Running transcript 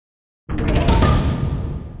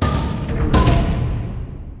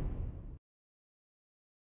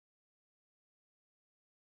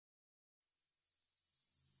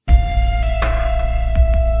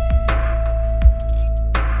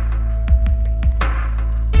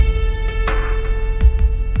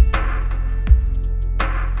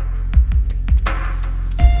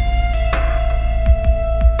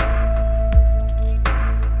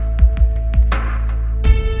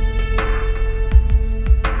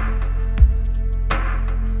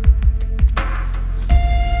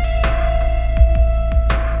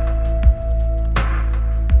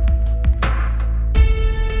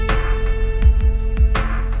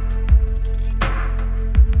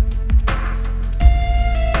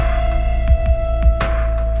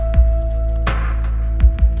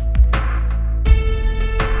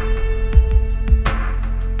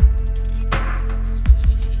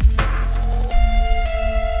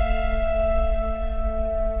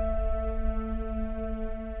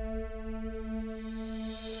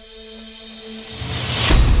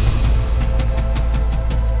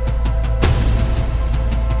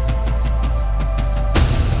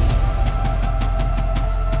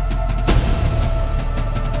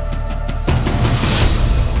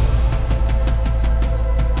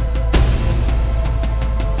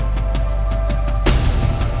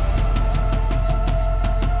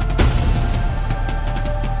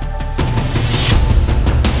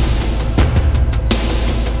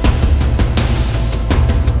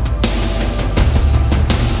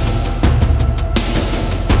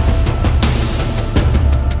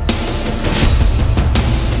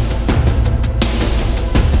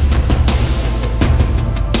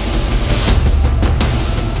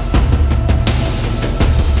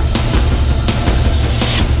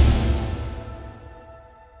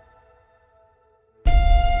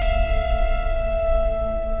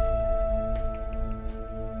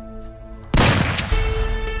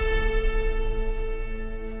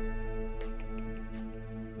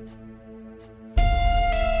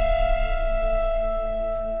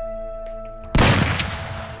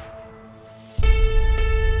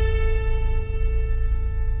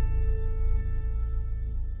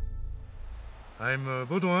I'm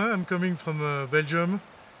Baudouin, I'm coming from Belgium,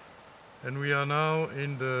 and we are now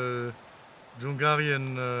in the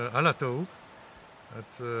Hungarian Alato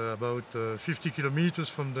at about 50 kilometers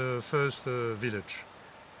from the first village.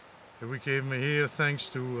 We came here thanks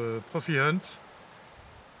to ProfiHunt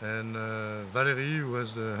and Valerie, who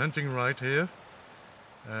has the hunting right here,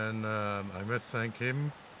 and I must thank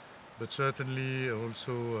him, but certainly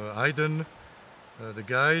also Aiden, the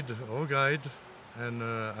guide, our guide, and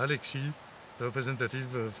Alexis, the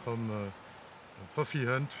representative from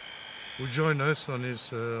ProfiHunt, who joined us on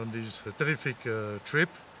this terrific trip.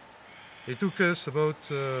 It took us about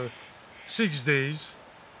 6 days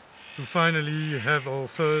to finally have our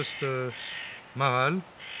first Maral,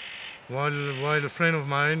 while a friend of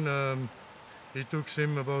mine, it took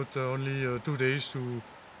him about only 2 days to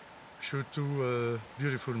shoot 2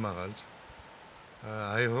 beautiful Marals.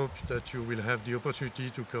 I hope that you will have the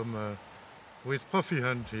opportunity to come with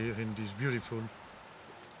ProfiHunt here in this beautiful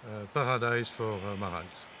paradise for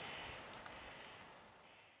Marals.